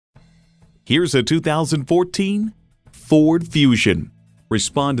Here's a 2014 Ford Fusion.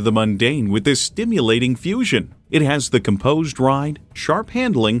 Respond to the mundane with this stimulating Fusion. It has the composed ride, sharp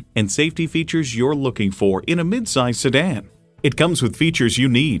handling, and safety features you're looking for in a midsize sedan. It comes with features you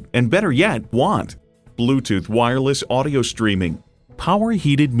need, and better yet, want. Bluetooth wireless audio streaming, power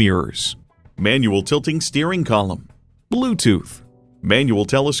heated mirrors, manual tilting steering column, Bluetooth, manual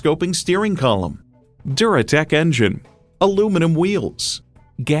telescoping steering column, Duratec engine, aluminum wheels,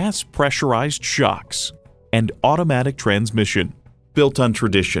 gas pressurized shocks, and automatic transmission. Built on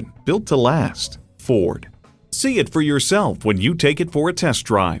tradition, built to last. Ford. See it for yourself when you take it for a test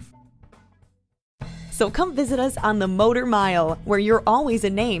drive. So come visit us on the Motor Mile, where you're always a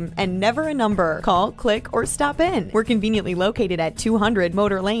name and never a number. Call, click, or stop in. We're conveniently located at 200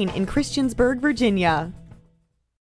 Motor Lane in Christiansburg, Virginia.